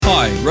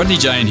G'day, Rodney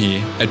Jane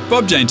here. At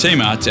Bob Jane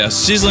T-Marts, our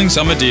sizzling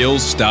summer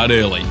deals start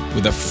early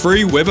with a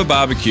free Weber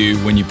barbecue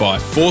when you buy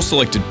 4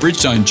 selected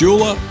Bridgestone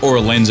Jeweller or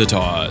Alenza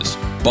tyres.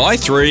 Buy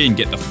 3 and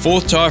get the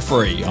 4th tyre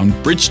free on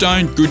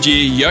Bridgestone,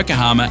 Goodyear,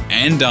 Yokohama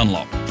and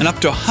Dunlop. And up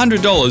to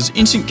 $100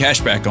 instant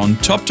cashback on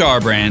top tyre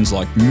brands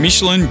like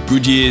Michelin,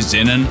 Goodyear,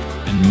 Zenon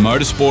and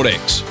Motorsport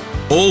X.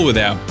 All with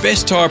our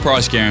best tyre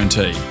price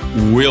guarantee.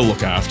 We'll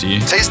look after you.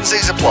 T's and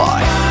C's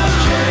apply.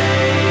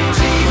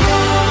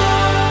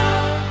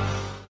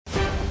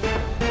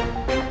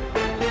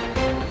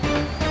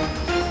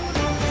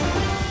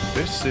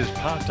 This is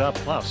Parked Up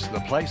Plus, the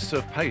place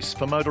of pace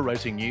for motor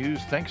racing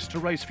news thanks to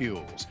Race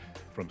Fuels.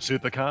 From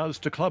supercars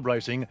to club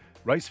racing,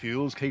 Race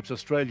Fuels keeps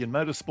Australian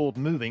motorsport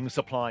moving,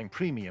 supplying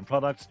premium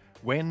products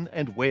when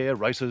and where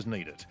racers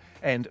need it.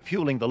 And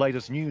fueling the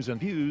latest news and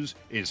views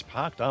is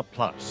Parked Up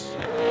Plus.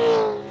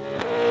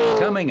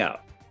 Coming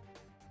up,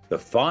 the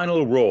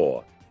final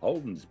roar,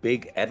 Holden's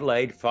big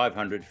Adelaide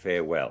 500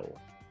 farewell.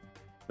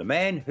 The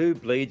man who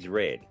bleeds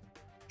red,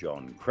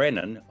 John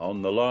Crennan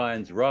on the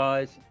Lions'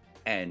 rise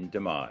and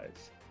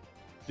demise.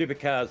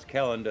 Supercars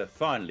calendar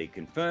finally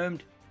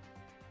confirmed,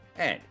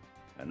 and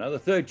another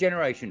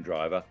third-generation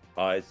driver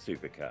eyes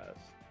supercars.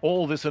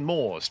 All this and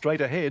more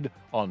straight ahead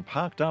on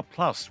Parked Up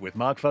Plus with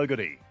Mark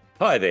Fogarty.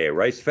 Hi there,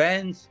 race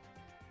fans.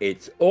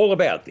 It's all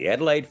about the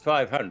Adelaide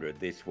 500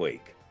 this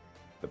week.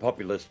 The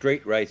popular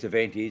street race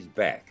event is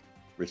back,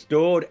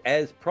 restored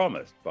as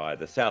promised by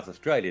the South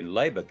Australian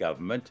Labor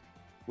government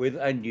with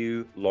a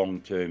new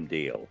long-term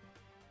deal.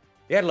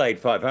 The Adelaide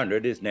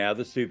 500 is now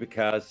the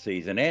supercars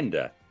season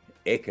ender,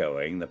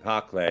 echoing the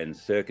Parkland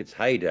Circuit's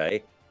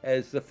heyday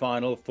as the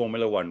final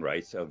Formula One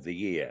race of the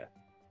year.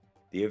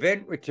 The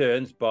event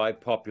returns by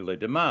popular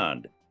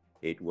demand.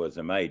 It was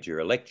a major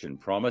election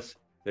promise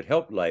that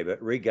helped Labor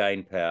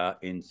regain power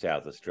in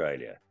South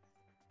Australia.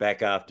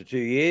 Back after 2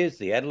 years,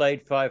 the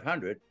Adelaide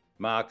 500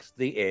 marks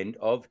the end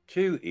of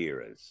 2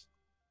 eras.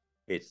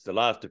 It's the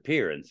last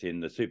appearance in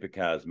the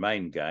supercars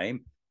main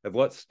game of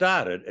what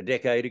started a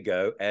decade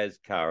ago as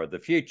Car of the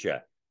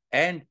Future,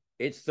 and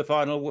it's the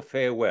final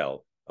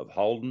farewell of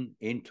Holden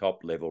in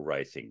top-level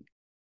racing.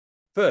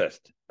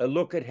 First, a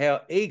look at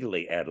how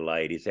eagerly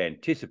Adelaide is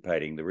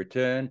anticipating the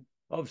return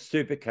of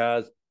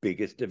Supercar's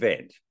biggest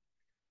event.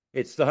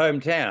 It's the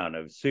hometown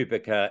of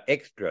Supercar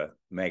Extra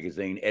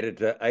magazine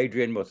editor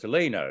Adrian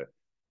Mussolino,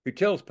 who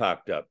tells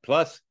Parked Up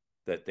Plus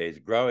that there's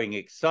growing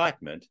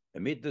excitement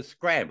amid the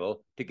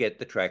scramble to get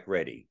the track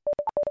ready.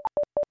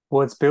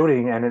 Well, it's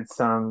building and it's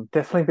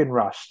definitely been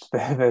rushed.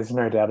 There's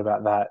no doubt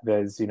about that.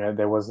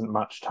 There wasn't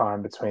much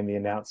time between the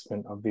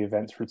announcement of the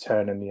event's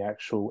return and the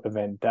actual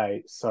event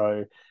date.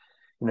 So,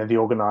 the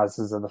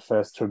organisers are the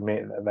first to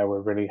admit that they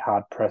were really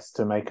hard pressed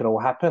to make it all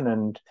happen.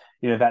 And,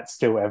 that's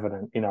still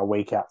evident, a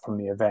week out from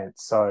the event.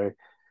 So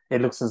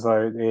it looks as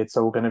though it's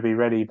all going to be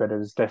ready, but it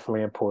was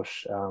definitely a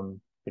push.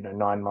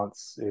 9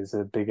 months is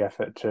a big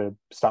effort to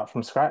start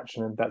from scratch.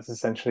 And that's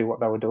essentially what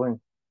they were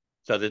doing.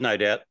 So there's no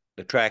doubt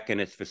the track and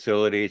its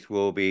facilities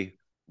will be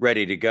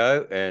ready to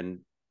go. And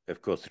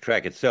of course, the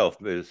track itself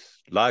has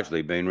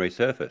largely been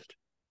resurfaced.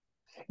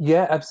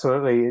 Yeah,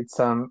 absolutely.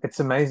 It's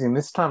amazing.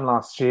 This time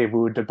last year, we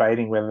were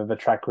debating whether the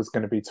track was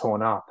going to be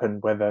torn up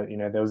and whether,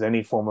 there was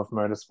any form of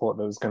motorsport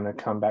that was going to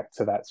come back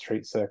to that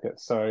street circuit.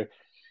 So,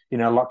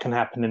 a lot can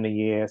happen in a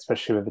year,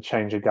 especially with the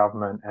change of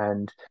government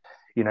and,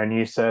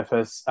 new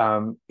surface.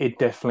 It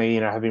definitely,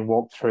 having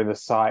walked through the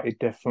site, it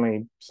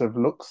definitely sort of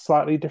looks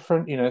slightly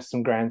different.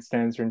 Some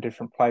grandstands are in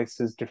different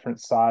places,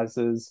 different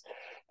sizes.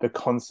 The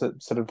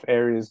concert sort of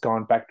area has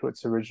gone back to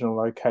its original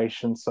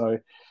location. So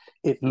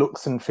it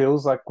looks and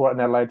feels like what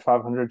an Adelaide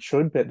 500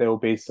 should, but there will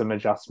be some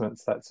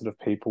adjustments that sort of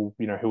people,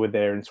 who were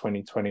there in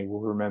 2020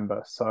 will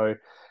remember. So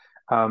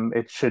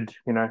it should,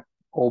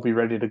 all be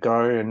ready to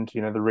go. And,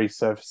 the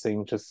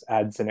resurfacing just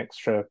adds an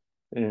extra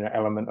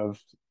element of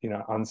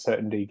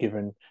uncertainty,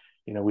 given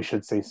we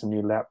should see some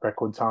new lap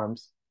record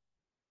times.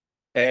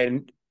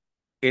 And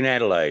in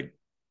Adelaide,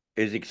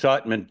 is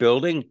excitement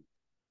building?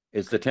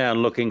 Is the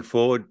town looking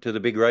forward to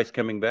the big race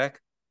coming back?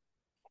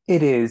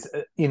 It is.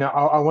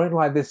 I won't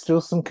lie, there's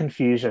still some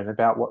confusion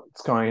about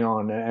what's going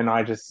on. And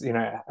I just,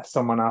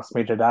 someone asked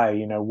me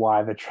today,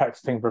 why the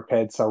track's being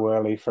prepared so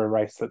early for a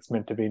race that's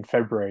meant to be in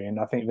February. And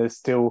I think there's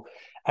still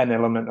an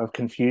element of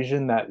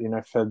confusion that,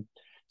 for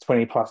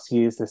 20 plus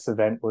years, this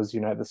event was,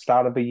 at the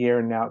start of the year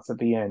and now it's at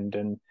the end.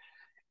 And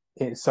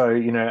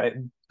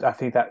I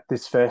think that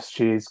this first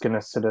year is going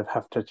to sort of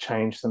have to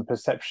change some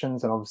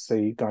perceptions. And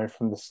obviously going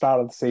from the start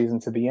of the season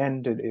to the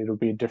end, it'll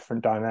be a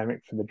different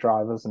dynamic for the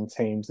drivers and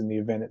teams and the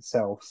event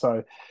itself.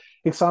 So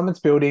excitement's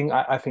building.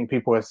 I think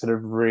people are sort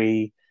of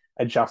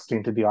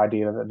readjusting to the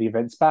idea that the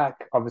event's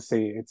back.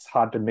 Obviously, it's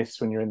hard to miss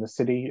when you're in the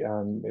city.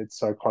 It's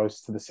so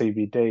close to the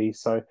CBD.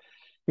 So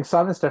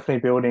excitement's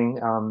definitely building.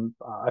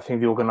 I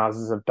think the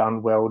organisers have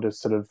done well to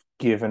sort of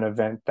give an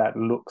event that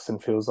looks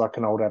and feels like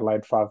an old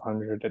Adelaide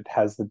 500. It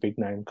has the big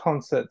name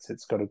concerts.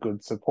 It's got a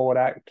good support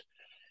act.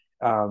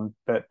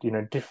 But,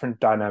 different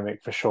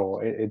dynamic for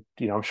sure.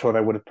 I'm sure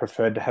they would have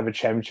preferred to have a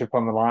championship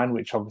on the line,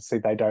 which obviously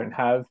they don't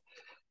have.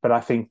 But I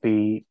think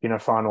the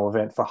final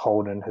event for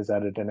Holden has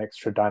added an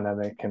extra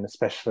dynamic, and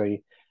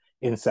especially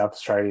in South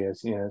Australia,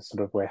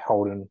 sort of where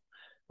Holden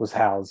was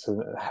housed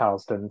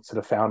and sort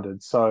of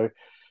founded. So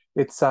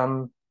it's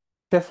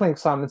definitely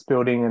excitement's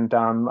building, and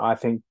I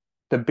think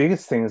the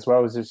biggest thing as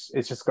well is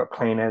it's just got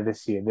clean air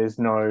this year. There's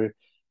no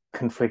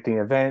conflicting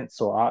events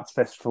or arts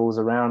festivals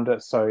around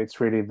it, so it's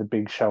really the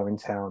big show in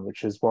town,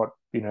 which is what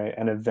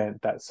an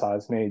event that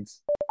size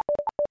needs.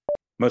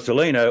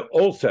 Mussolino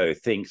also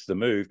thinks the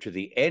move to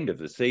the end of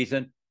the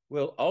season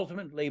will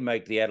ultimately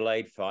make the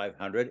Adelaide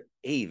 500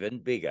 even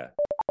bigger.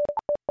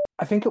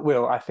 I think it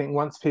will. I think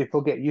once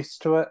people get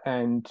used to it,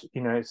 and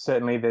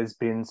certainly there's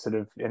been sort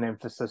of an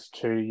emphasis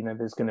to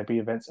there's going to be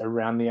events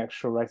around the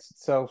actual race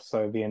itself.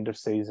 So the end of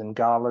season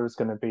gala is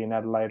going to be in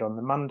Adelaide on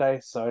the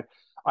Monday. So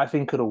I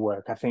think it'll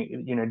work. I think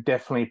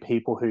definitely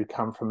people who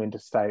come from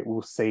interstate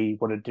will see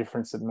what a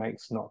difference it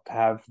makes not to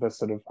have the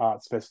sort of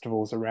arts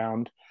festivals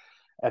around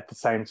at the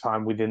same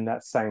time within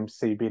that same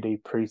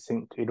CBD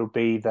precinct. It'll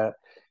be that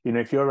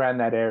if you're around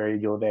that area,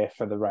 you're there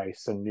for the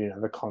race and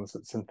the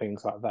concerts and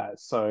things like that.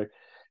 So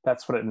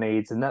that's what it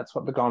needs, and that's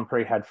what the Grand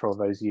Prix had for all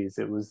those years.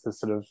 It was the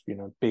sort of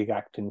big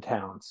act in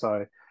town.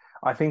 So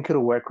I think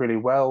it'll work really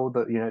well.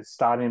 That it's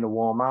starting to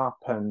warm up,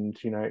 and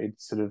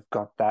it's sort of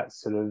got that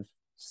sort of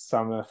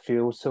summer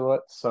feel to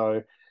it.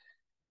 So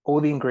all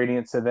the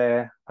ingredients are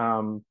there.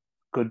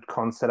 Good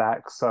concert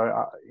acts,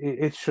 so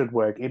it should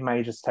work. It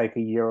may just take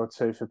a year or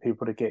two for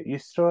people to get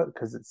used to it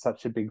because it's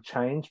such a big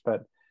change,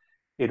 but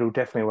it'll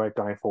definitely work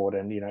going forward.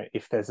 And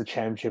if there's a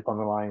championship on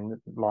the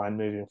line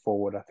moving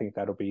forward, I think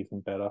that'll be even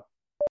better.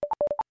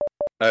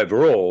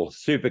 Overall,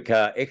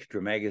 Supercar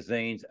Extra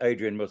Magazine's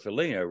Adrian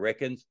Mussolino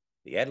reckons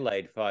the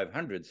Adelaide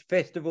 500's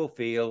festival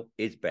feel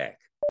is back.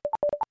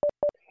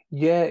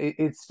 Yeah,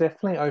 it's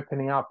definitely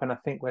opening up, and I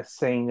think we're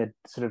seeing a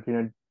sort of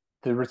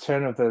the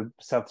return of the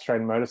South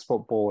Australian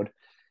Motorsport Board.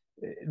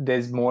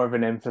 There's more of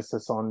an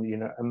emphasis on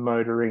a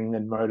motoring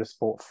and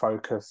motorsport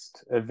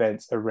focused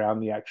events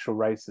around the actual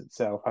race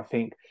itself. I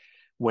think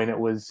when it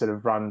was sort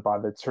of run by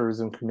the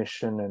Tourism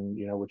Commission, and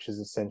which is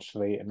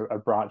essentially a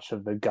branch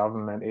of the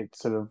government, it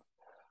sort of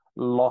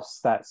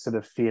lost that sort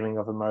of feeling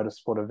of a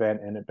motorsport event,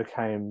 and it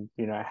became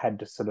had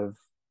to sort of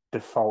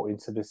default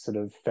into this sort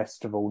of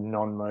festival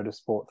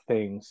non-motorsport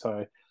thing.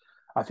 So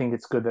I think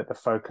it's good that the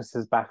focus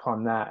is back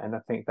on that, and I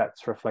think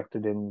that's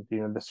reflected in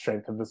the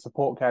strength of the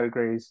support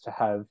categories to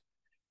have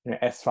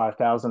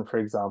S5000, for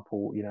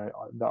example,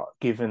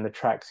 given the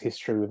track's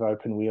history with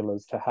open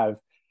wheelers, to have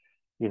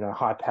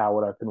high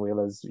powered open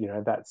wheelers,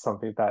 that's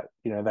something that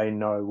they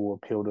know will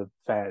appeal to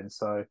fans.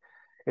 So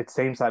it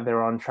seems like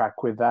they're on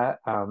track with that.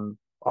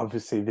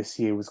 Obviously this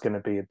year was going to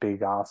be a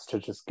big ask to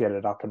just get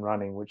it up and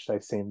running, which they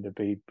seem to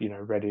be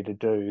ready to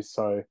do.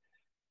 So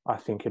I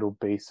think it'll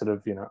be sort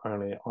of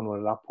only onward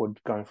and upward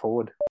going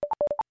forward.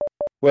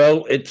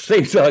 Well, it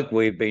seems like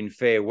we've been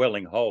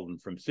farewelling Holden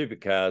from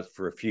supercars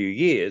for a few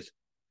years,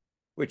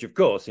 which of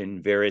course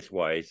in various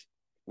ways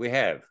we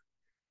have.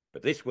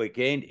 But this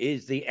weekend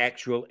is the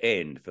actual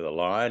end for the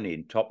Lion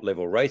in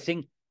top-level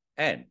racing,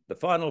 and the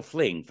final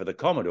fling for the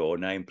Commodore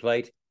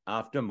nameplate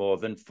after more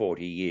than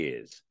 40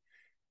 years.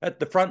 At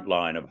the front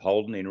line of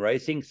Holden in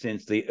racing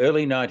since the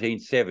early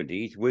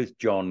 1970s was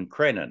John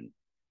Crennan,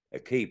 a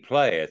key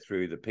player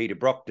through the Peter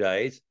Brock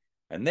days,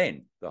 and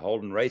then the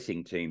Holden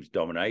Racing Team's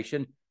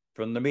domination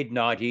from the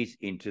mid-90s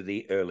into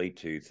the early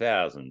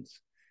 2000s.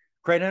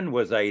 Crennan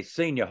was a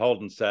senior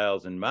Holden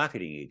sales and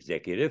marketing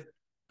executive,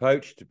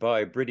 poached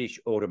by British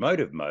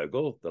automotive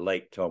mogul, the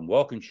late Tom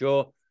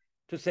Walkinshaw,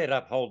 to set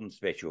up Holden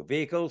Special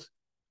Vehicles,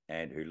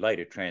 and who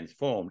later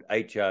transformed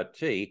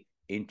HRT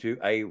into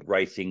a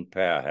racing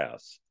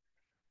powerhouse.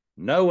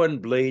 No one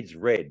bleeds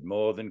red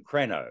more than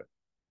Crenno,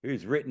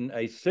 who's written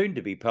a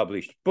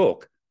soon-to-be-published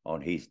book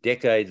on his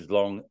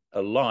decades-long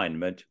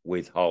alignment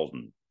with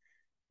Holden.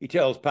 He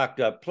tells Pucked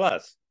Up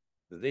Plus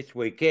that this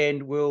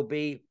weekend will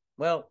be,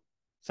 well,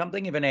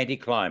 something of an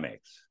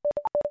anticlimax.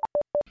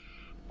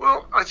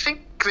 Well, I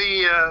think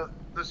the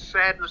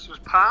sadness has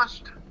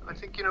passed. I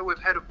think we've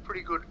had a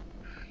pretty good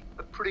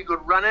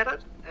run at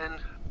it, and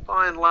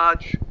by and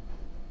large,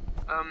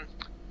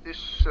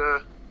 this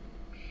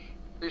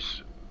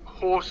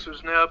horse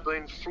has now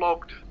been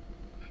flogged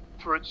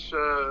for its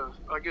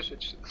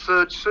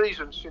third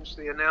season since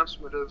the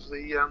announcement of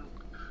the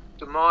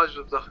demise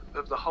of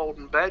the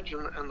Holden badge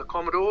and the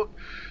Commodore.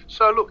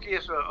 So look,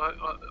 yes,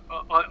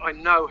 I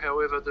know,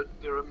 however, that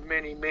there are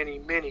many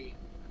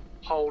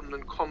Holden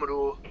and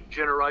Commodore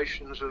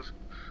generations of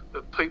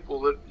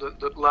people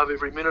that love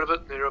every minute of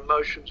it, and their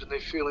emotions and their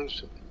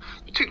feelings,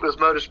 particularly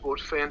as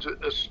motorsports fans,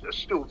 are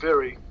still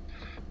very,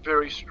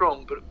 very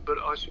strong. But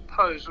I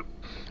suppose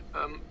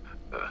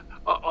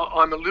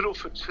I'm a little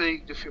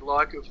fatigued, if you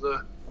like, of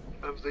the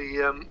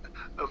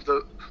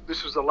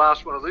this is the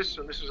last one of this,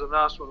 and this is the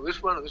last one of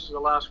this one, and this is the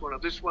last one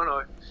of this one.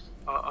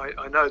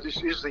 I know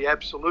this is the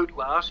absolute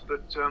last,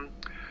 but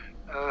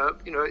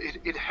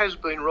it has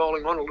been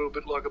rolling on a little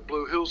bit like a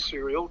Blue Hills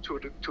serial to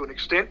an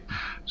extent.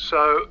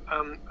 So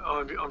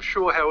I'm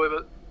sure,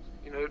 however,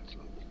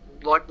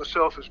 like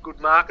myself as good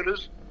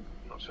marketers,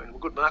 I'm not not saying I'm a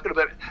good marketer,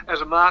 but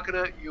as a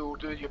marketer, you'll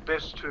do your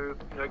best to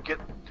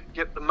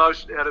get the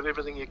most out of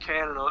everything you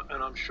can,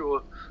 and I'm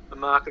sure the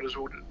marketers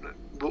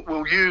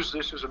will use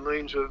this as a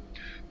means of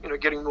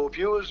getting more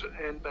viewers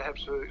and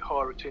perhaps a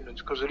higher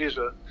attendance, because it is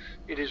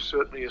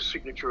certainly a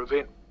signature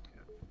event.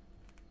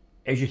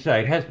 As you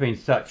say, it has been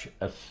such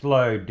a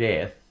slow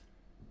death,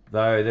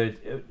 though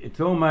that it's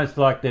almost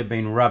like they've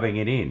been rubbing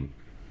it in.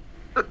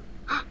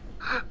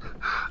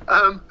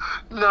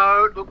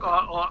 No, look,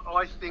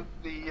 I think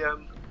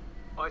the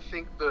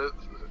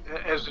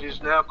as it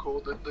is now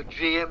called, the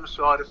GM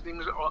side of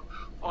things,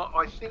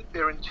 I think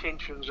their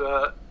intentions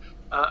are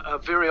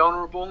very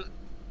honourable.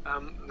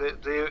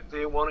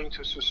 They're wanting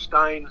to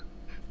sustain,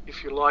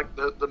 if you like,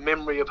 the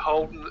memory of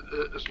Holden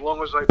as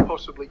long as they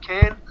possibly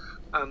can.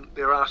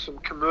 There are some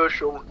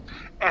commercial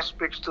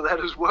aspects to that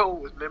as well,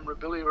 with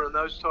memorabilia and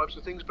those types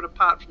of things. But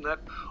apart from that,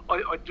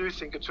 I do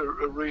think it's a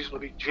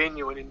reasonably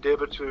genuine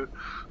endeavour to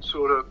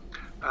sort of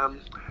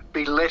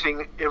be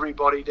letting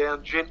everybody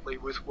down gently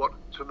with what,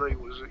 to me,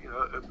 was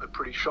a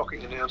pretty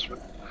shocking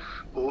announcement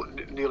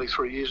nearly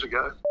 3 years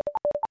ago.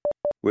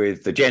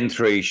 With the Gen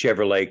 3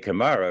 Chevrolet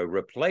Camaro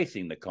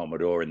replacing the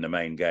Commodore in the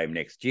main game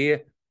next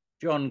year,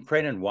 John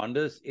Crennan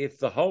wonders if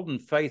the Holden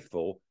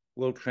faithful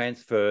will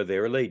transfer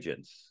their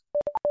allegiance.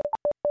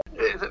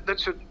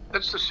 That's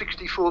the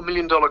 $64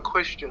 million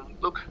question.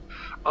 Look,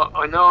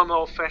 I know I'm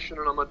old-fashioned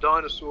and I'm a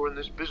dinosaur in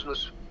this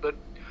business, but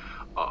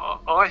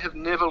I have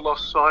never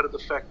lost sight of the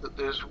fact that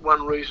there's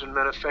one reason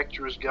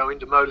manufacturers go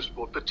into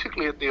motorsport,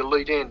 particularly at the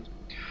elite end.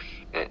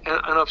 And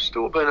I've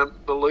still been a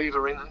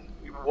believer in,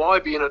 why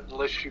be in it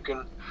unless you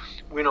can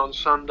win on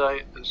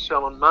Sunday and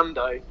sell on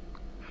Monday?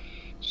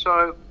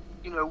 So,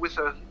 with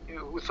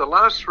the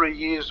last 3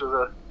 years of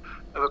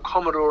a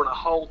Commodore and a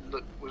Holden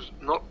that was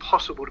not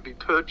possible to be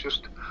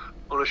purchased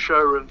on a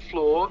showroom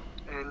floor,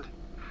 and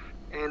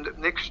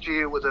next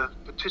year with a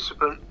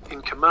participant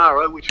in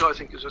Camaro, which I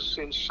think is a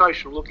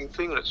sensational looking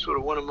thing, and it's sort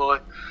of one of my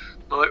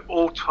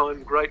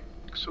all-time great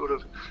sort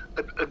of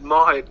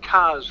admired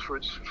cars for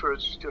its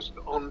just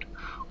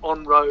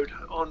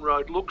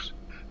on-road looks.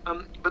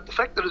 But the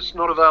fact that it's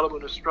not available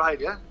in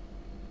Australia,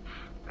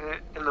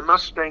 and the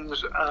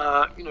Mustangs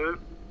are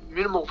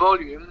minimal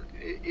volume,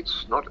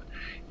 it's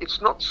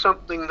not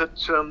something that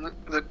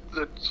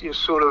you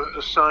sort of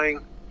are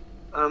saying,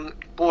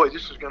 boy,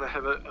 this is going to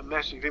have a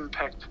massive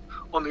impact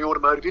on the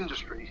automotive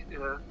industry.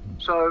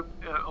 So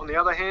on the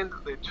other hand,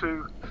 they're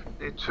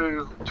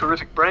two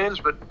terrific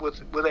brands, but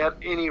without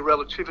any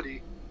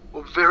relativity,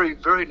 or very,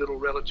 very little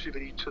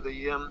relativity to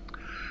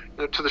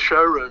the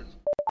showroom.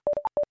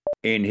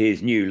 In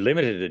his new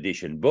limited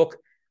edition book,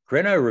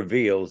 Crenno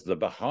reveals the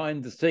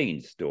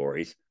behind-the-scenes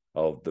stories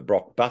of the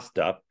Brock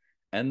bust-up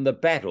and the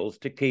battles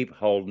to keep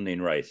Holden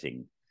in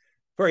racing.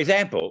 For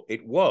example,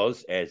 it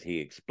was, as he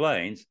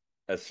explains,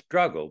 a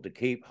struggle to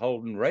keep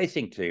Holden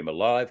Racing Team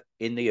alive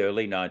in the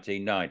early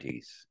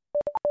 1990s.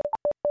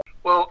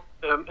 Well,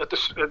 at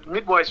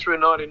midway through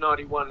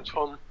 1991,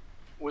 Tom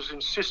was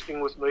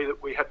insisting with me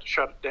that we had to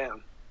shut it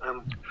down.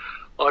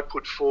 I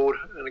put forward,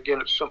 and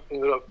again, it's something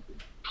that I've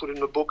put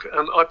in the book,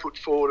 I put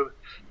forward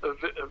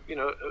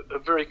a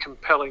very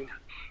compelling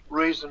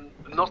reason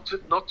not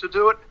to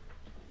do it,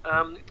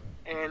 and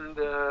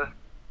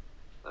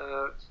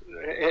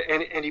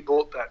he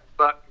bought that.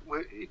 But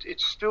it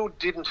still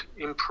didn't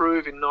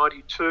improve in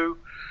 92.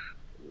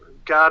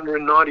 Gardner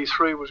in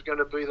 93 was going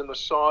to be the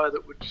messiah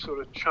that would sort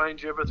of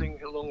change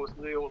everything, along with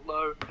Neil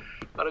Lowe,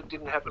 but it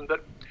didn't happen.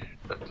 But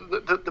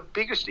the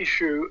biggest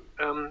issue,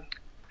 and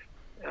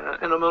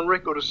I'm on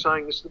record as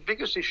saying this, the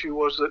biggest issue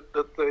was that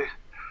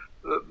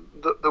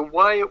the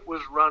way it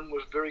was run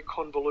was very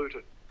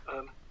convoluted.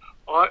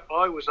 I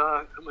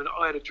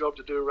had a job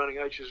to do running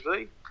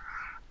HSV,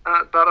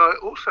 but I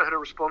also had a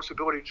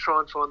responsibility to try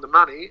and find the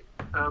money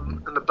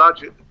and the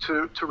budget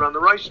to run the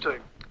race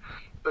team.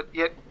 But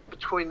yet,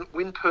 between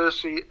Win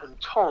Percy and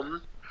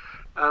Tom,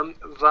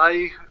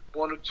 they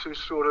wanted to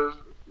sort of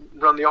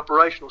run the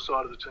operational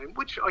side of the team,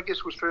 which I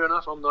guess was fair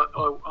enough.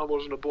 I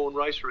wasn't a born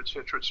racer,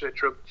 etc.,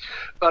 etc.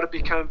 But it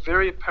became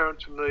very apparent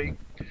to me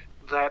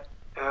that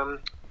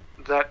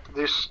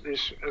this,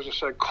 as I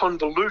say,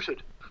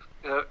 convoluted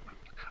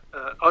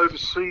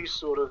overseas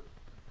sort of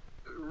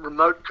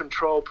remote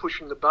control,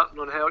 pushing the button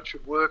on how it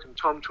should work, and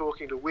Tom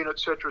talking to Win,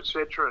 etc.,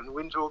 and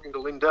Win talking to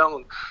Lindell,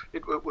 and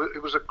it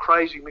was a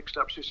crazy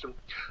mixed-up system.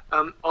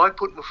 I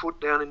put my foot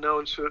down in no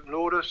uncertain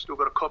order. Still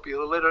got a copy of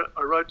the letter.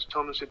 I wrote to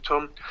Tom and said,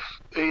 Tom,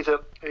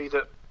 either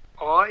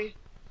I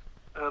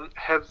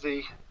have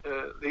the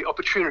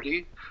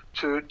opportunity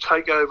to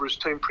take over as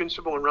team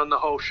principal and run the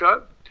whole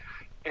show,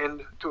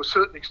 and to a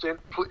certain extent,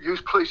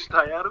 please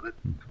stay out of it.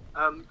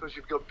 Because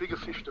you've got bigger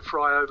fish to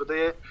fry over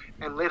there,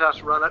 and let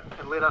us run it,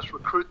 and let us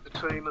recruit the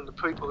team and the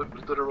people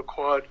that are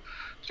required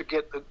to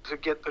get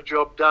the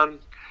job done.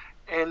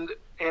 And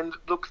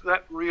look,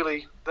 that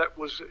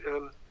was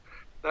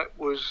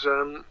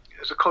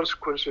as a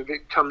consequence of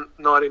it come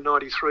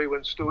 1993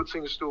 when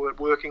things still weren't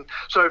working.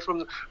 So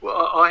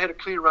I had a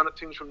clear run at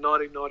things from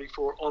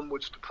 1994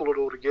 onwards to pull it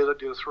all together,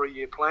 do a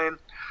 3-year plan.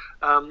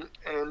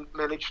 and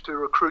managed to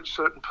recruit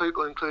certain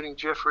people, including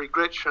Jeffrey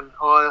Gretsch, and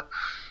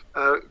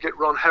get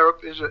Ron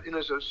Harrop in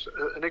as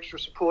an extra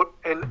support,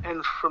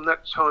 and from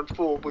that time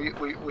forward,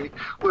 we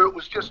where it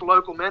was just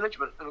local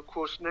management, and of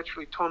course,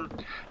 naturally, Tom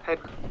had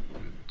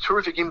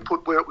terrific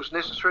input where it was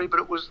necessary, but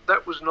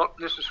that was not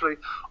necessarily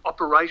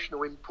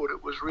operational input.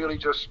 It was really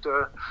just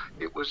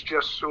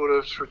sort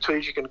of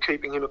strategic and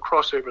keeping him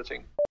across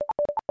everything.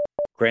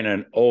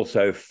 Crennan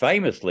also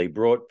famously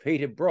brought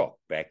Peter Brock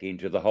back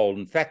into the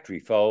Holden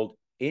factory fold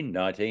in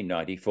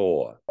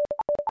 1994.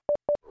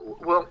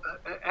 Well,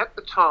 at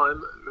the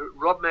time,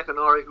 Rob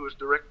McIntyre, who was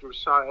Director of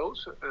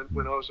Sales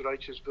when I was at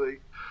HSB,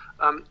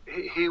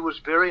 he was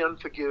very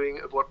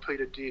unforgiving of what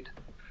Peter did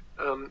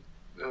on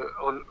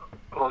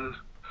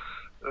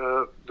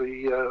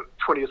the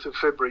 20th of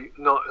February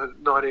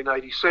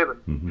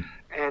 1987. Mm-hmm.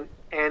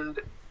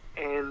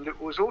 And it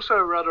was also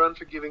rather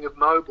unforgiving of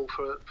Mobil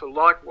for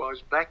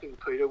likewise backing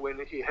Peter when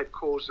he had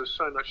caused us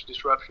so much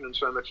disruption and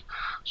so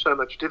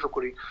much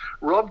difficulty.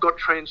 Rob got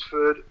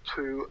transferred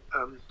to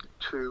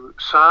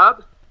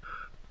Saab,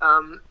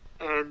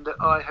 and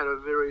I had a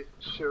very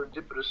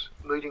serendipitous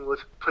meeting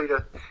with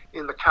Peter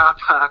in the car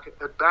park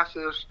at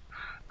Bathurst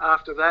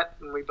after that,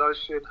 and we both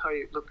said,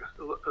 hey, look,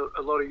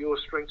 a lot of your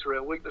strengths are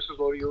our weaknesses,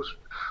 a lot of your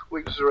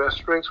weaknesses are our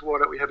strengths, why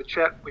don't we have a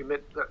chat? We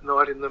met that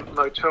night in the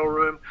motel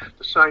room. At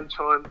the same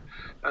time,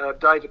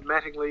 David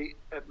Mattingly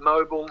at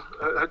Mobil,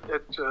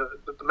 at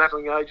the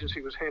Mattingly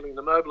agency, was handling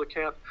the Mobil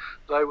account.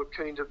 They were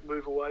keen to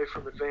move away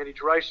from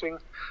Advantage Racing.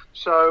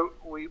 So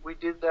we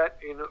did that,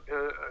 and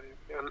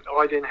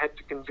I then had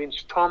to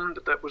convince Tom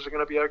that was going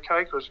to be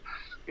okay, because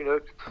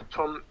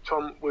Tom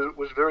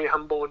was very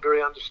humble and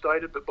very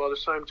understated, but by the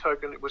same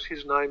token, it was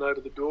his name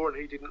over the door, and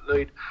he didn't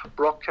need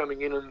Brock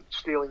coming in and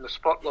stealing the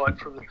spotlight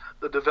from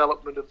the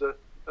development of the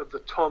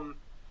Tom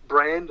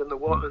brand and the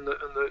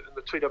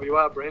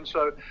TWR brand.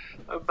 So,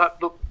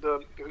 but look,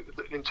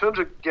 in terms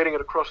of getting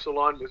it across the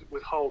line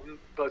with Holden,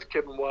 both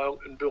Kevin Whale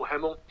and Bill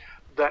Hamill,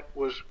 that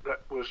was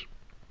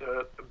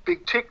a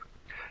big tick,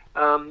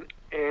 and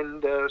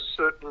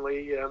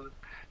certainly,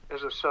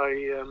 as I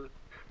say.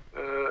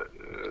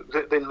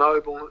 Then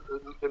Mobil,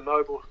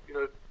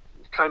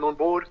 came on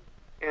board,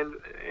 and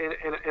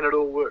it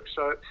all worked.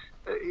 So,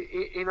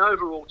 in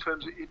overall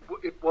terms,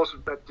 it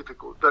wasn't that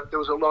difficult. But there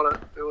were a lot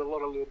of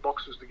little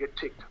boxes to get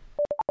ticked.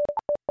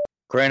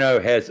 Creno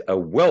has a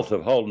wealth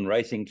of Holden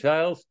racing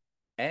tales,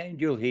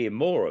 and you'll hear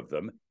more of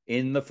them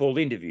in the full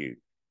interview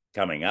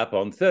coming up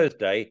on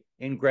Thursday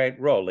in Grant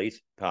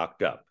Rowley's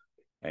Parked Up,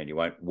 and you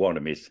won't want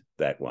to miss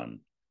that one.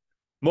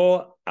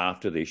 More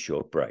after this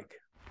short break.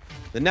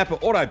 The Napa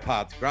Auto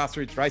Parts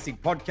Grassroots Racing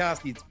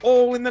Podcast, it's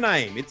all in the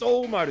name. It's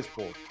all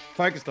motorsport,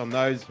 focused on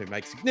those who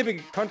make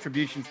significant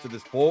contributions to the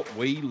sport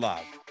we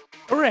love.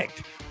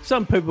 Correct.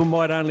 Some people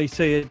might only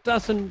see a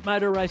dozen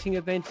motor racing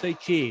events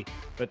each year,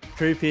 but the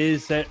truth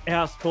is that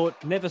our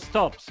sport never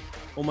stops.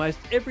 Almost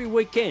every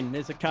weekend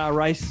there's a car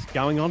race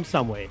going on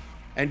somewhere.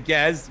 And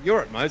Gaz,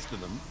 you're at most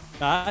of them.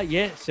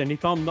 Yes, and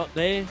if I'm not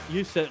there,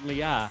 you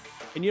certainly are.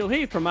 And you'll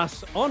hear from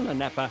us on the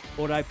Napa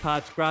Auto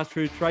Parts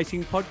Grassroots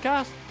Racing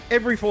Podcast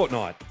every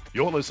fortnight.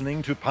 You're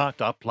listening to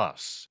Parked Up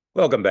Plus.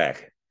 Welcome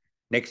back.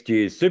 Next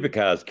year's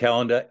Supercars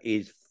calendar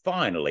is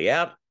finally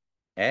out,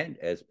 and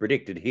as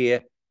predicted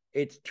here,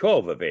 it's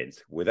 12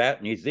 events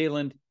without New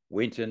Zealand,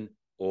 Winton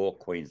or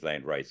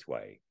Queensland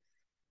Raceway.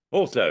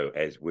 Also,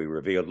 as we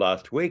revealed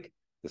last week,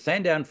 the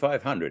Sandown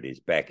 500 is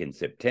back in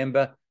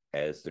September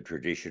as the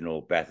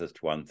traditional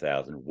Bathurst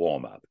 1000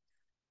 warm-up.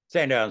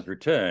 Sandown's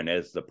return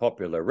as the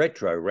popular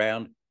retro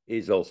round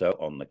is also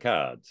on the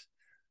cards.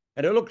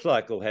 And it looks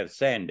like we'll have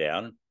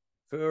Sandown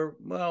for,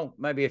 well,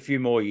 maybe a few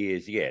more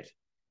years yet.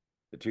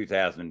 The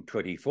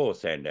 2024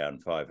 Sandown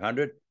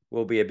 500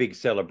 will be a big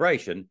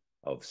celebration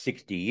of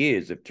 60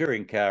 years of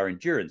touring car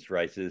endurance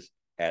races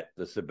at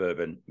the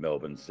suburban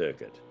Melbourne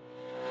circuit.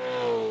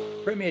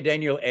 Premier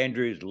Daniel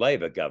Andrews'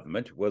 Labor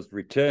government was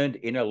returned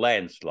in a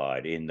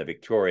landslide in the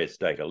Victoria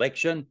state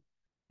election,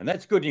 and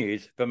that's good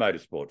news for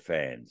motorsport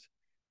fans.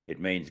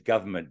 It means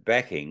government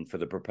backing for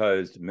the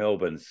proposed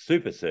Melbourne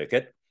Super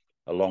Circuit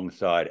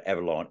alongside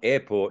Avalon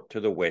Airport to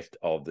the west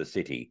of the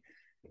city.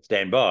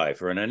 Stand by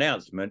for an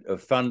announcement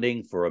of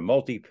funding for a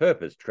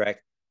multi-purpose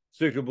track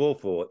suitable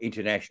for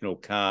international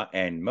car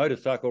and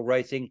motorcycle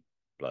racing,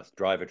 plus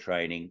driver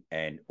training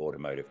and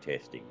automotive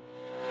testing.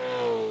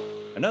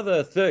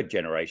 Another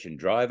third-generation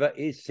driver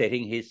is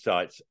setting his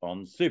sights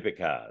on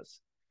supercars.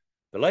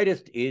 The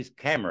latest is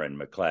Cameron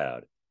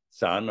McLeod,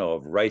 son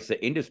of Racer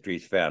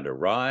Industries founder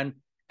Ryan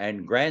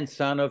and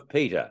grandson of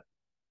Peter,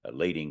 a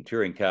leading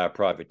touring car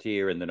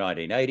privateer in the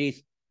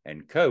 1980s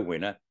and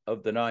co-winner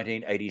of the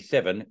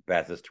 1987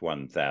 Bathurst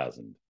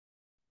 1000.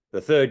 The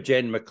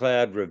third-gen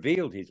McLeod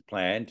revealed his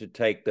plan to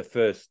take the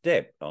first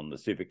step on the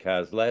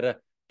supercars ladder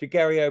to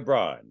Gary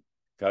O'Brien,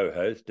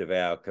 co-host of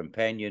our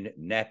companion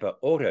Napa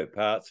Auto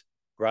Parts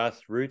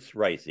Grassroots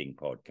Racing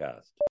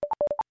podcast.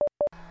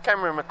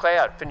 Cameron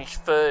McLeod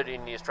finished third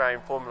in the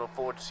Australian Formula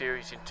Ford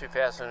Series in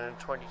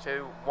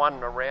 2022,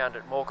 won a round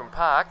at Morgan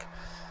Park.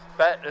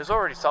 Bat has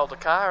already sold a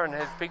car and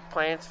has big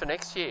plans for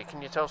next year.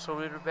 Can you tell us a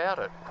little bit about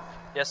it?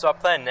 Yeah, so our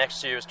plan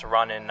next year is to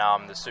run in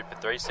the Super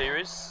 3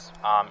 Series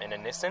in a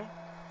Nissan.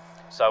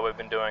 So we've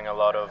been doing a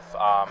lot of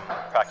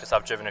practice.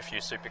 I've driven a few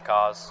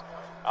supercars.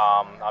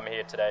 I'm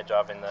here today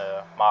driving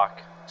the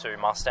Mark II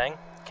Mustang,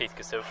 Keith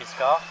Kasilki's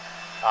car.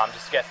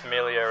 Just to get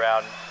familiar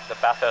around the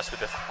Bathurst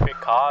with a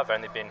quick car. I've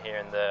only been here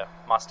in the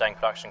Mustang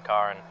production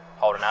car and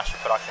Holden Asher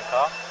production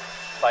car.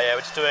 But yeah, we're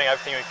just doing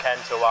everything we can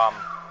to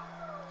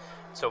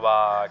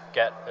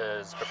get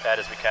as prepared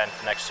as we can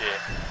for next year.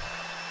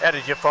 How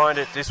did you find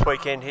it this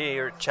weekend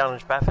here at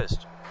Challenge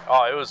Bathurst?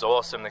 Oh, it was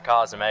awesome. The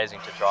car's amazing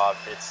to drive.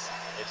 It's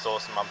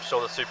awesome. I'm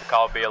sure the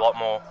supercar will be a lot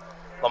more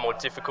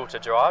difficult to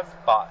drive,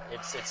 but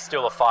it's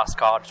still a fast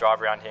car to drive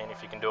around here, and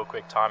if you can do a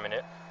quick time in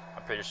it,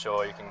 I'm pretty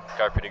sure you can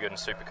go pretty good in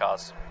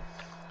supercars.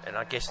 And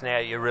I guess now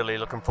you're really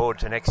looking forward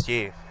to next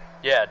year.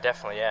 Yeah,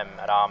 definitely am.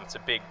 It's a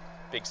big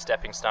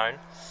stepping stone,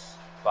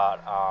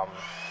 but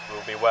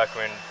we'll be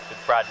working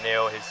with Brad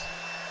Neal.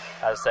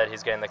 As I said,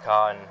 he's getting the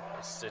car, and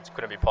it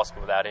couldn't be possible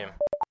without him.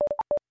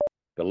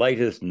 The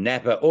latest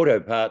Napa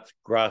Auto Parts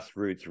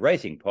Grassroots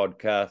Racing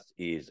podcast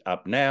is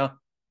up now,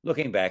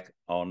 looking back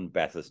on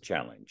Bathurst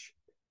Challenge.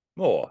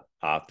 More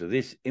after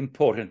this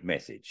important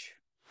message.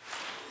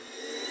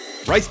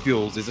 Race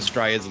Fuels is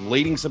Australia's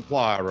leading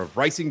supplier of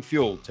racing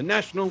fuel to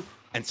national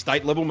and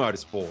state level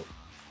motorsport,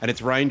 and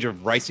its range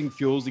of racing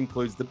fuels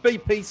includes the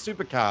BP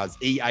Supercars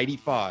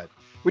E85,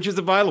 which is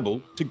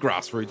available to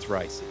grassroots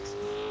races.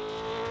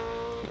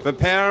 For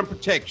power and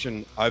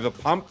protection over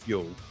pump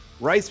fuel,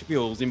 Race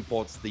Fuels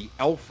imports the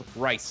ELF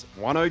Race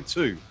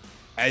 102,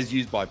 as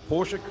used by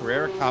Porsche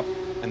Carrera Cup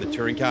and the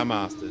Touring Car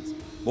Masters.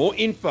 More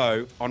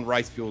info on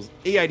Race Fuels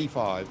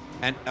E85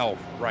 and ELF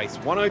Race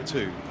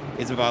 102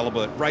 is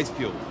available at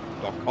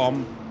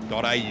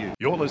racefuel.com.au.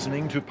 You're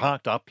listening to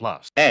Parked Up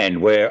Plus.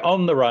 And we're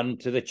on the run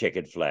to the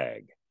checkered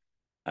flag.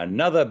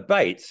 Another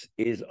Bates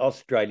is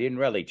Australian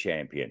Rally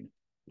champion,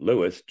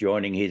 Lewis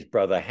joining his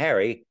brother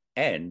Harry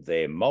and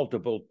their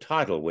multiple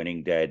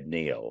title-winning dad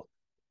Neil.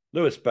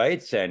 Lewis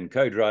Bates and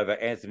co-driver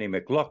Anthony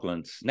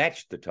McLaughlin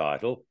snatched the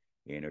title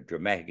in a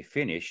dramatic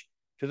finish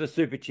to the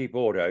Supercheap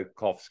Auto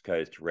Coffs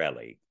Coast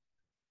Rally.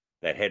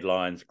 That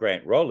headlines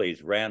Grant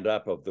Rowley's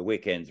roundup of the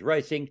weekend's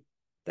racing,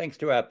 thanks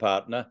to our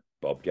partner,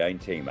 Bob Jane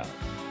Teamer.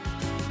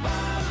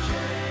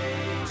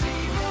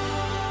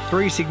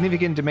 3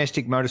 significant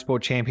domestic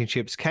motorsport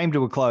championships came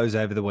to a close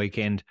over the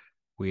weekend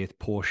with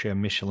Porsche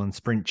Michelin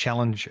Sprint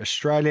Challenge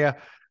Australia,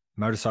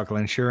 Motorcycle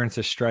Insurance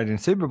Australian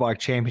Superbike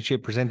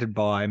Championship presented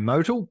by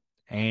Motul,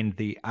 and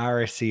the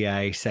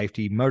RSCA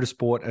Safety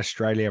Motorsport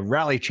Australia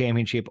Rally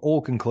Championship,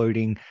 all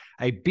concluding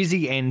a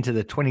busy end to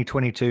the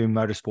 2022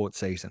 motorsport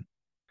season.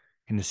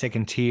 In the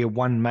second tier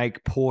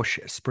one-make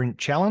Porsche Sprint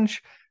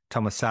Challenge,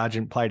 Thomas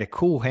Sargent played a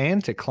cool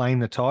hand to claim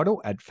the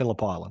title at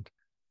Phillip Island.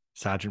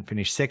 Sargent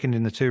finished second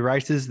in the 2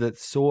 races that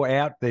saw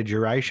out their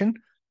duration,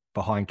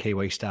 behind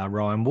Kiwi star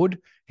Ryan Wood,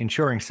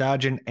 ensuring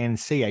Sargent and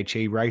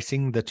CHE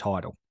Racing the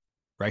title.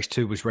 Race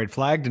 2 was red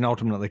flagged and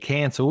ultimately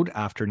cancelled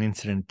after an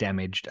incident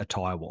damaged a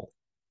tyre wall.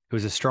 It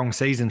was a strong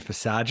season for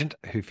Sargent,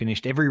 who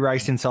finished every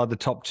race inside the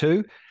top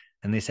 2,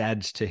 and this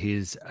adds to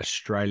his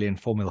Australian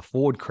Formula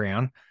Ford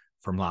crown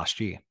from last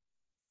year.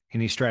 In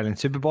the Australian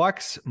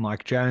Superbikes,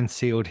 Mike Jones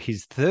sealed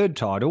his 3rd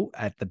title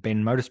at the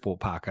Bend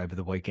Motorsport Park over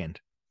the weekend.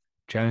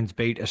 Jones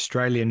beat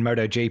Australian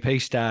MotoGP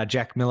star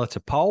Jack Miller to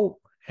pole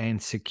and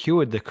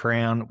secured the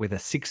crown with a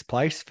 6th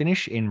place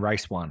finish in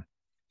race 1.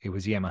 It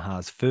was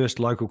Yamaha's first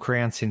local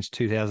crown since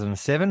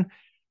 2007,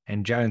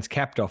 and Jones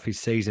capped off his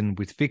season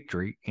with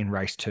victory in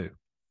race 2.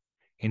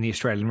 In the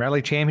Australian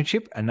Rally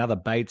Championship, another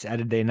Bates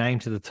added their name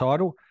to the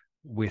title,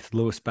 with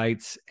Lewis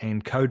Bates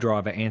and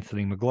co-driver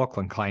Anthony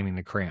McLaughlin claiming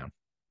the crown.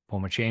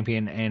 Former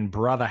champion and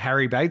brother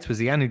Harry Bates was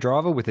the only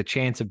driver with a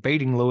chance of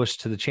beating Lewis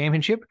to the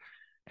championship.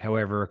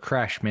 However, a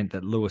crash meant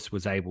that Lewis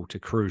was able to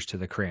cruise to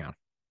the crown.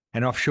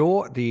 And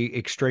offshore, the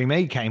Extreme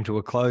E came to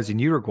a close in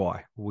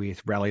Uruguay,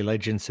 with rally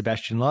legend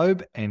Sebastian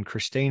Loeb and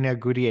Cristina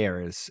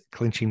Gutierrez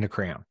clinching the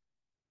crown.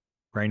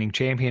 Reigning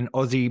champion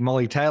Aussie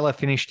Molly Taylor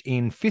finished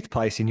in 5th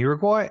place in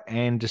Uruguay,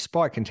 and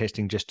despite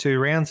contesting just 2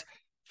 rounds,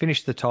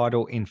 finished the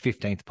title in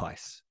 15th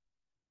place.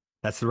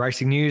 That's the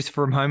racing news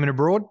from home and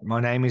abroad.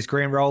 My name is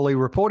Grant Rowley,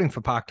 reporting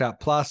for Parked Up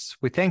Plus,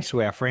 with thanks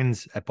to our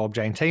friends at Bob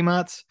Jane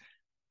T-Marts.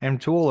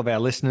 And to all of our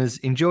listeners,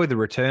 enjoy the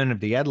return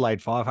of the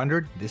Adelaide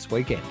 500 this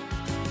weekend.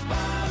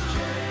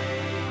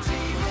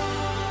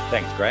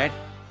 Thanks, Grant.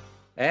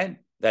 And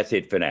that's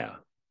it for now.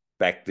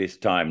 Back this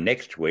time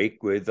next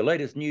week with the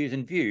latest news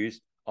and views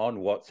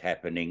on what's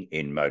happening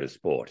in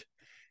motorsport.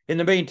 In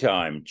the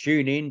meantime,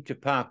 tune in to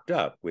Parked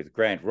Up with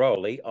Grant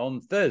Rowley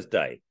on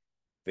Thursday,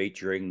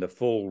 featuring the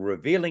full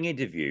revealing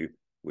interview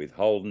with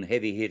Holden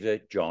heavy hitter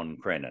John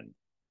Crennan.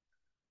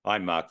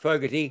 I'm Mark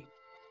Fogarty.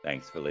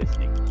 Thanks for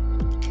listening.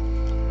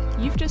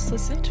 You've just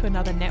listened to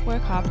another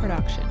Network R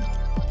production.